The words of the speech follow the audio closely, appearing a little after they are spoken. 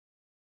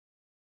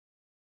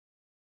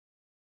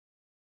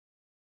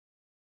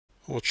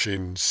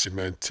Watching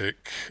Symantec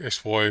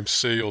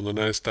SYMC on the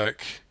Nasdaq.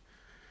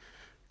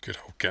 Good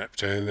old gap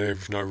down there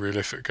with no real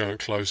effort. Go and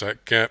close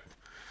that gap.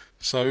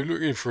 So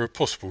looking for a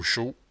possible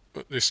short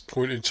at this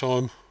point in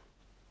time.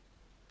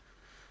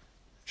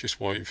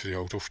 Just waiting for the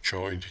old off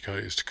chart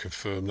indicators to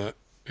confirm that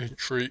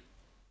entry.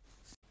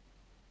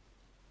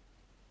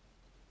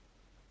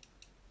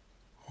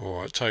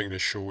 Alright, taking a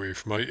short here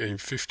from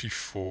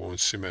 1854 on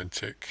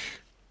Symantec.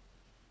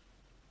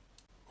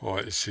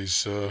 Alright, this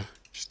is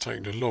just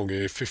taking a long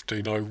here,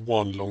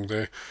 1501 long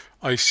there.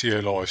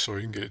 ACLI, so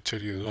I can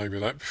tell you the name of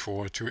that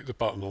before I do hit the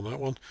button on that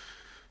one.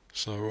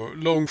 So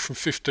long from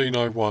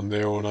 1501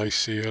 there on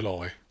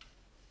ACLI.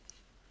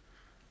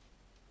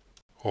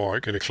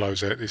 Alright, going to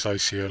close out this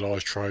ACLI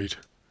trade.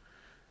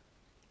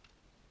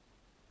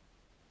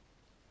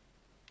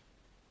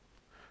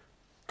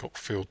 Got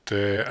filled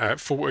there at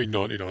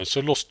 14.99, so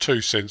lost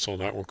 2 cents on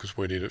that one because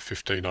went in at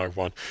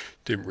 15.01.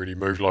 Didn't really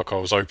move like I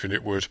was hoping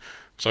it would. I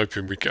was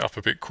hoping we'd get up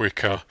a bit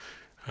quicker,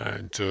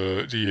 and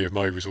the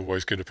EMA was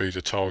always going to be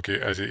the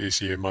target. As it is,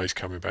 the EMA's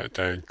coming back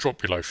down,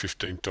 dropped below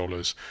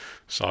 $15,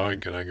 so I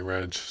ain't going to hang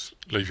around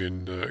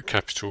leaving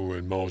capital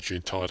and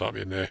margin tied up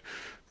in there.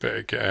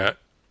 Better get out,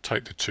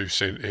 take the 2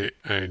 cent hit,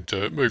 and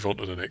move on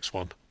to the next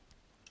one.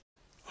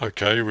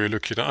 Okay, we're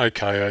looking at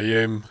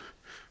AKAM,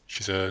 which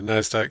is a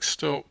Nasdaq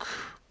stock.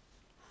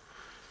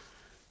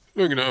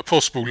 Looking at a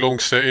possible long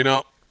setting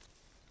up.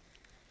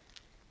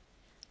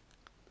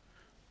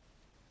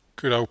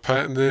 Good old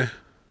pattern there.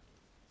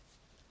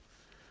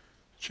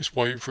 Just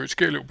waiting for it to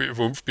get a little bit of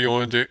oomph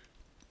behind it.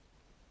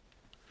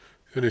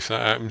 And if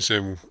that happens,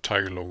 then we'll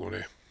take a long on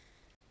here.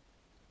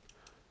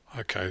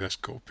 Okay, that's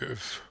got a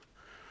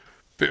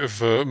bit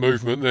of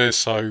movement there.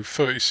 So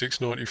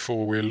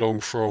 36.94 we're long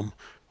from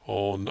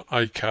on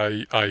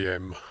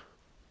AKAM.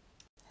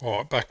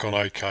 Alright, back on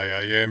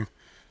AKAM.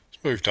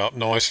 It's moved up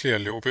nicely, a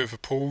little bit of a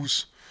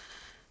pause.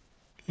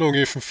 Long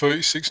here from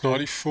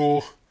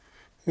 36.94.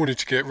 Wanted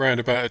to get round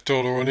about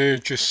 $1 on here,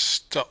 just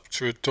stuck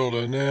to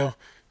 $1 now.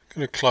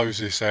 Going to close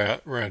this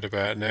out round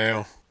about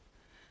now.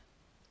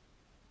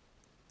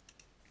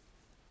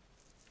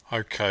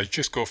 Okay,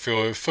 just got a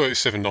feel of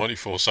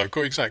 37.94, so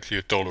got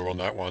exactly $1 on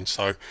that one.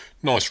 So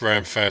nice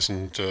round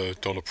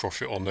 $1,000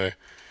 profit on there.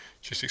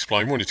 Just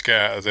explain, wanted to get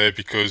out of there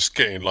because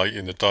getting late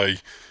in the day,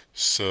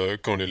 it's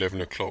gone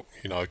 11 o'clock.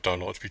 You know, don't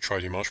like to be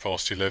trading much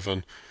past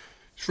 11.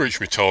 It's reached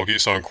my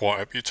target, so I'm quite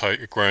happy to take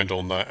 $1,000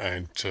 on that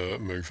and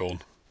move on.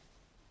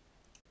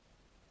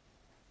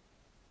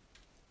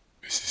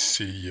 This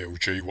is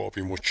CELG, what I've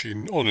been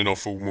watching on and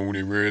off all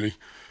morning really.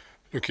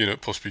 Looking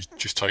at possibly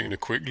just taking a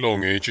quick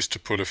long here just to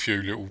put a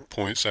few little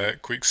points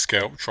out, quick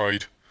scalp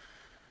trade.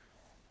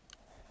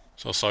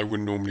 So I say I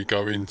wouldn't normally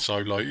go in so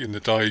late in the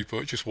day,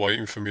 but just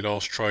waiting for my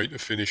last trade to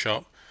finish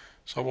up.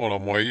 So while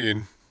I'm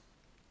waiting,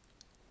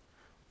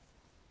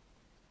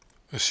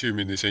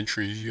 assuming this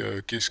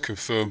entry gets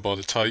confirmed by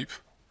the tape,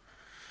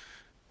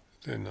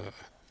 then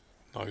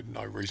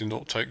no reason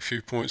not to take a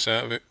few points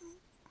out of it.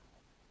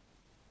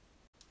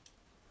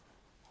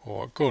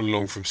 Alright, gone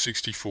along from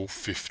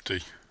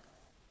 64.50.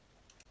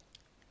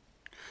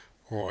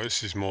 Alright,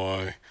 this is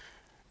my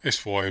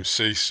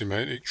SYMC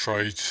Symantec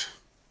trades.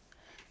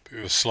 Bit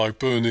of a slow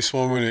burn this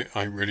one, wasn't it?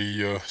 Ain't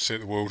really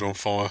set the world on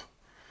fire.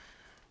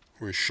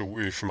 We're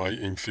short here from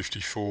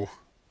 1854.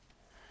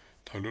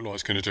 Don't look like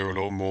it's going to do a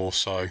lot more,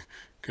 so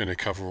going to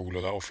cover all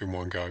of that off in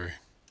one go.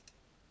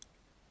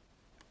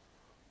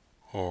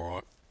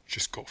 Alright,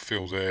 just got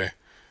filled there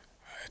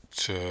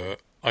at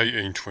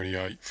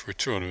 18.28 for a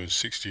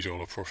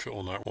 $260 profit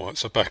on that one.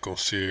 So back on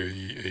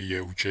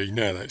CELG,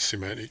 now that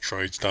Symantec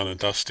trade's done and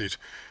dusted,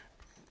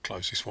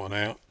 close this one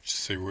out, just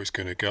see where it's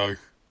going to go.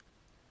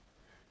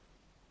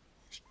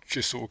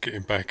 Just sort of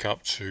getting back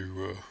up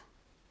to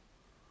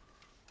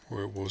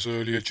where it was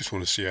earlier, just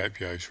want to see how it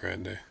behaves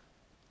around there.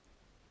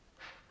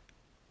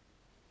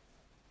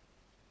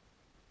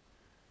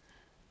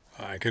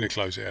 I'm going to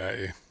close it out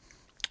here.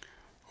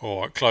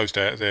 Alright, closed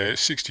out there,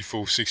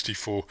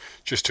 64.64,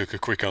 just took a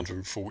quick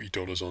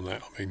 $140 on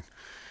that. I mean,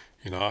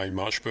 you know, ain't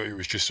much, but it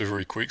was just a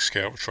very quick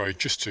scalp trade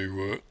just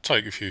to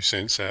take a few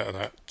cents out of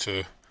that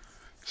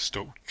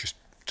stock, just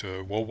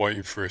while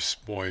waiting for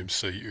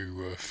SYMC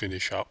to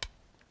finish up.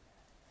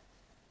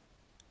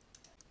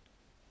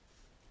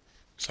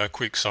 So a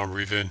quick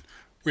summary then,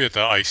 we had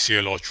that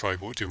ACLI trade,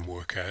 but it didn't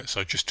work out,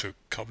 so just took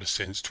a couple of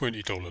cents,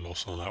 $20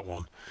 loss on that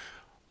one.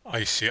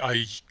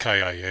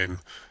 AKAM,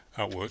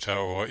 that worked out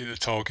alright at the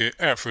target,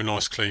 out for a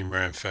nice clean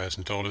round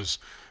 $1,000.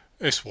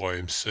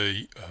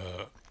 SYMC,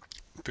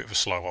 bit of a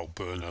slow old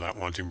burner, that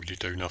one didn't really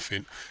do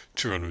nothing.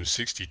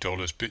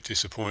 $260, bit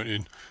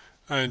disappointing.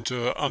 And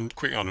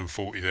quick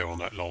 140 there on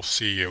that last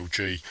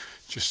CELG,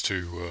 just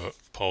to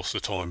pass the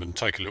time and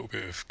take a little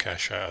bit of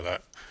cash out of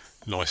that.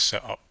 Nice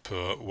setup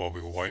while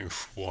we were waiting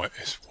for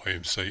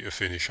SYMC to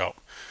finish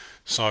up.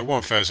 So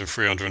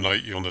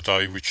 1,380 on the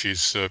day, which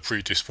is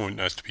pretty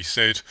disappointing, as to be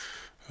said,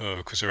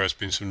 because there has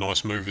been some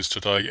nice movers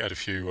today. Had a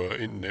few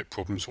internet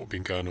problems what have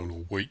been going on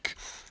all week,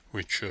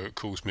 which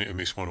caused me to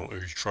miss one or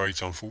two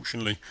trades,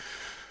 unfortunately.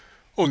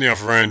 On the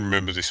other hand,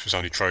 remember this was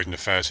only trading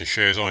 1,000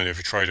 shares. I only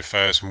ever trade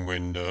 1,000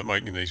 when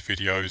making these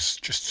videos,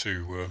 just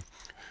to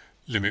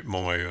limit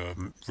my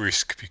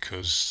risk,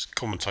 because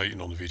commentating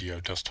on the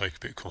video does take a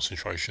bit of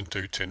concentration.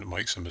 Do tend to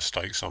make some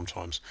mistakes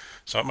sometimes,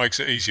 so it makes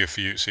it easier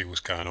for you to see what's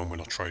going on when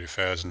I trade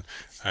 1,000,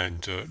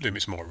 and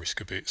limits my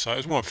risk a bit. So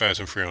it's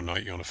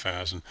 1,380 on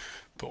 1,000,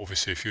 but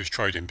obviously if you was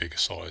trading bigger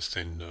size,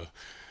 then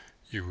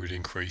you would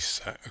increase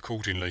that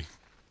accordingly.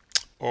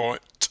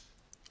 Alright,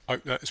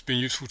 hope that's been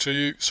useful to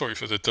you. Sorry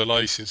for the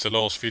delay since the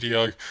last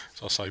video.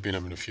 As I say, been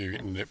having a few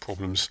internet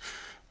problems,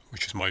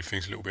 which has made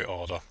things a little bit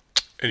harder.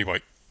 Anyway,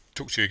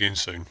 talk to you again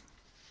soon.